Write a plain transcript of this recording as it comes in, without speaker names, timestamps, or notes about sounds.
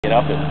Get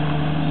up it.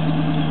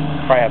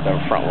 Probably have the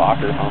front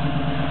locker, huh?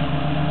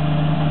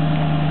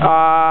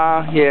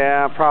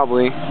 Yeah,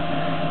 probably.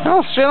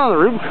 Oh, shit on the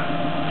roof.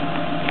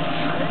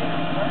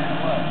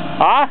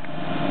 Huh?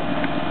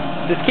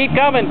 Just keep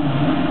coming.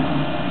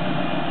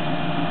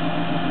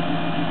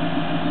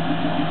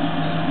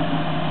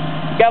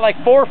 You got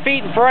like 4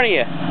 feet in front of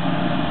you.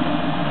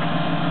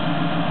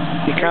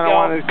 You kind of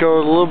want to go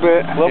a little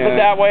bit. A little bit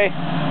that way.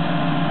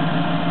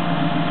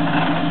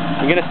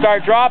 You're going to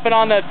start dropping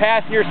on the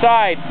passenger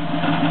side.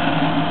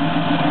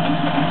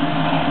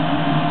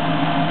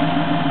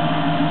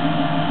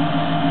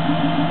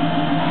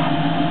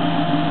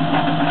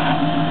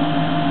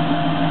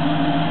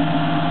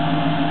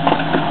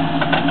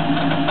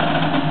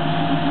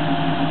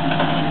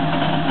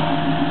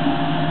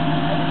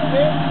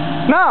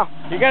 No.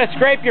 You're going to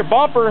scrape your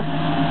bumper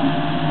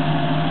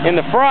in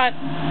the front.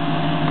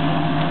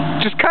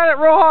 Just cut it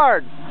real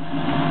hard.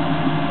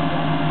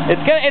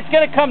 It's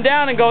gonna come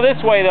down and go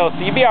this way though, so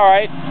you'll be all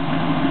right.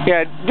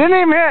 Yeah, didn't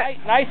even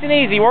hit. Nice and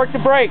easy. Work the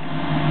brakes.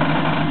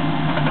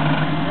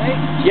 Straight?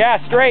 Yeah,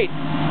 straight.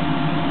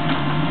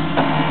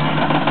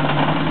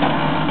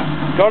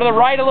 Go to the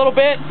right a little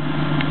bit.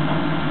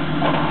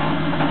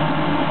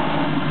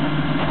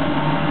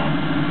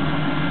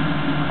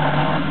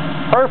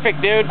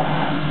 Perfect, dude.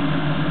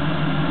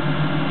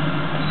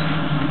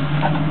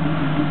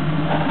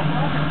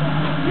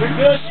 You're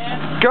good,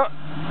 man. Go.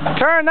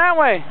 Turn that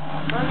way.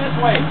 Turn this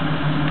way.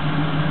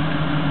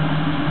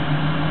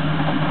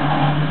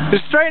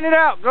 Just straighten it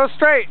out. Go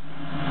straight.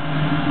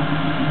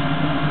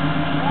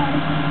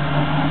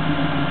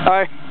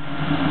 Alright.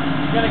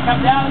 You're going to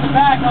come down in the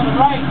back on the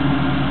right.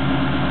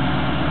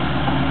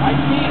 Nice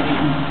and easy.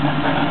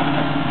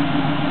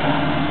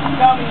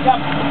 Tell me, you got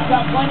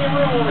plenty of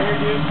room over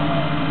here, dude.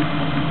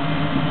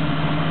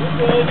 You're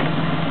good.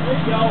 There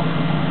you go.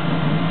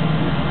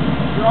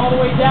 You're all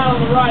the way down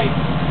on the right.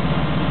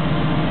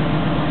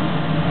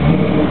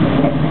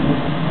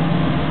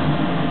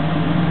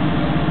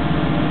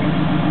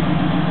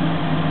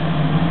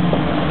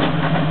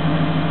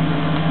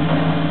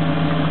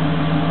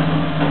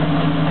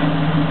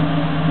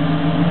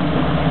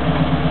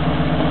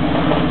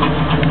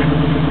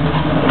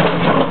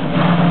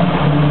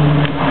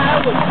 That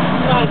was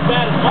not as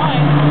bad as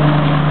mine.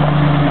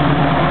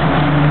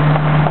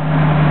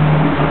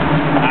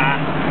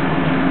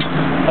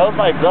 That was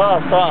my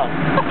exhaust, huh?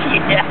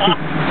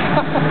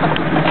 Yeah.